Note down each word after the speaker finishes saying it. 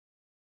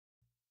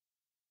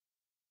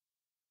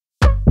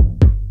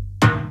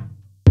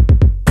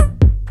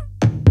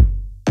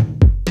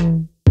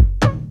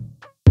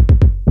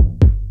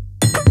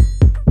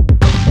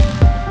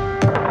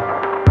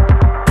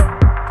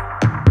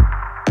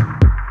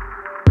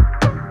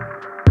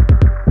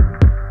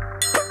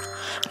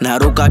यहाँ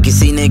रोका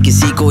किसी ने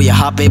किसी को,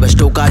 यहाँ पे बस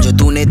टोका जो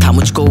तूने था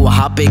मुझको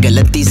वहाँ पे।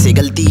 गलती से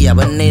गलतियाँ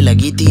बनने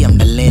लगी थी, हम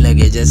ढलने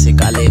लगे जैसे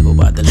काले हो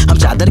बादल। हम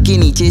चादर के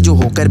नीचे जो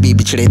होकर भी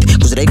बिछड़े थे,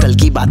 गुजरे कल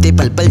की बातें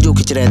पल पल जो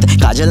खिंच रहे थे।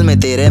 काजल में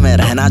तेरे में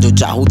रहना जो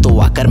चाहूँ तो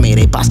आकर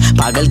मेरे पास,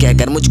 पागल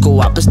कहकर मुझको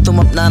वापस तुम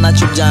अपनाना।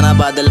 छुप जाना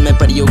बादल में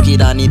परियों की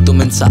रानी,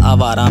 तुम इंसा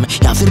आवारा में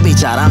या फिर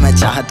बेचारा मैं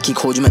चाहत की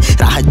खोज में।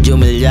 राहत जो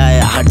मिल जाए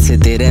आहट से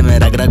तेरे में,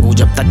 रग रग हूँ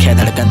जब तक है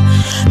धड़कन।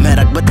 मैं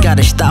रगबत का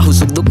रिश्ता हूँ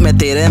सुख दुख में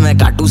तेरे में,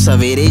 काटू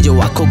सवेरे जो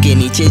आंखों के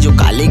नीचे जो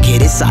काले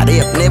घेरे सारे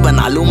अपने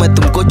बना लूं मैं,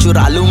 तुमको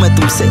चुरा लूं मैं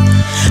तुमसे।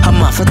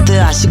 हम आफत है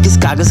आशिक इस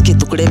कागज के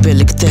टुकड़े पे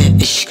लिखते हैं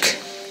इश्क।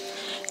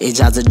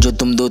 इजाजत जो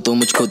तुम दो तो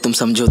मुझको तुम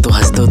समझो तो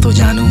हंस दो तो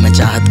जानू मैं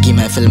चाहत की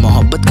महफिल।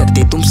 मोहब्बत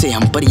करते तुमसे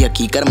हम पर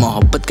यकीन कर,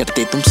 मोहब्बत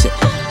करते तुमसे,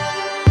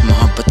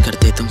 मोहब्बत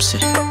करते तुमसे,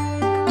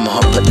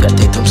 मोहब्बत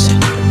करते तुमसे,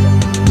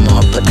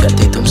 मोहब्बत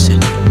करते तुमसे,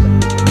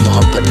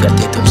 मोहब्बत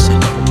करते तुमसे,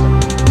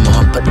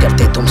 मोहब्बत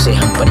करते तुमसे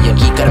हम पर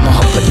यकीन कर।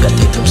 मोहब्बत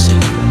करते तुमसे,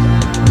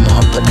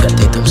 मोहब्बत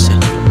करते तुमसे,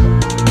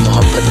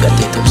 मोहब्बत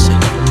करते तुमसे,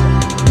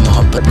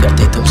 मोहब्बत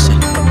करते तुमसे,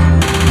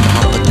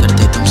 मोहब्बत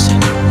करते तुमसे,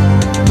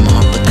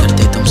 मोहब्बत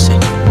करते तुमसे,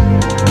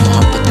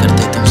 मोहब्बत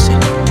करते तुमसे,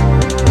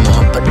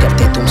 मोहब्बत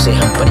करते तुमसे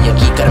हम पर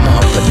यकीन कर।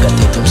 मोहब्बत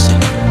करते तुमसे।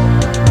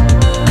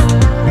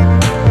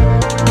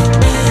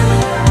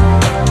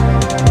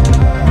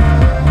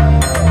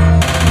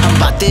 हम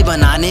बातें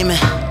बनाने में,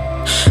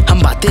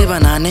 हम बातें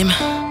बनाने में,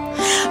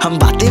 हम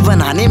बातें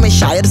बनाने में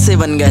शायर से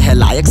बन गए हैं।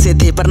 लायक से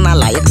थे पर ना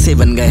लायक से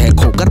बन गए हैं।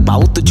 खोकर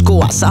पाऊँ तुझको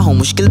आशा हो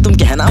मुश्किल, तुम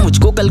कहना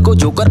मुझको कल को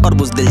जोकर और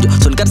बुज़दिल जो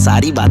सुनकर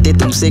सारी बातें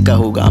तुमसे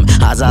कहूँगा। मैं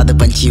आज़ाद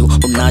पंछी हूँ,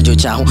 उड़ना जो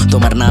चाहूँ तो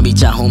मरना भी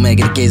चाहूँ मैं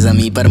गिर के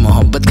ज़मीं पर।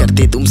 मोहब्बत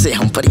करते तुमसे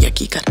हम पर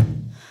यकीन कर।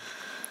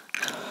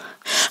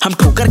 हम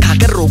ठोकर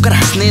खाकर रोकर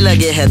हंसने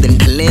लगे हैं, दिन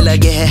ढलने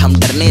लगे हैं, हम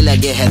डरने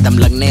लगे हैं, दम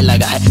लगने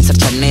लगा है, सर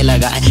चढ़ने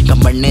लगा है,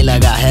 कम बढ़ने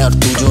लगा है और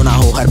तू जो ना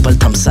हो हर पल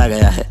थमसा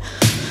गया है।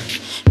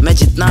 मैं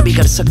जितना भी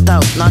कर सकता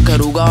उतना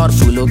करूँगा और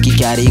फूलों की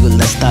क्यारी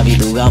गुलदस्ता भी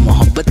दूंगा।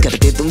 मोहब्बत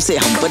करते तुमसे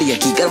हम पर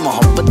यकीन कर,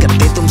 मोहब्बत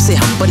करते तुमसे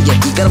हम पर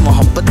यकीन कर,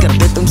 मोहब्बत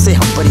करते तुमसे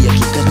हम पर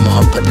यकीन कर।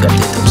 मोहब्बत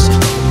करते तुमसे,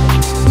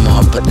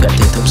 मोहब्बत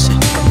करते तुमसे,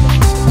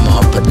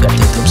 मोहब्बत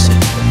करते तुमसे,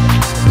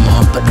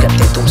 मोहब्बत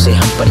करते तुमसे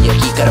हम पर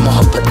यकीन कर।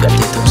 मोहब्बत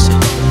करते तुमसे।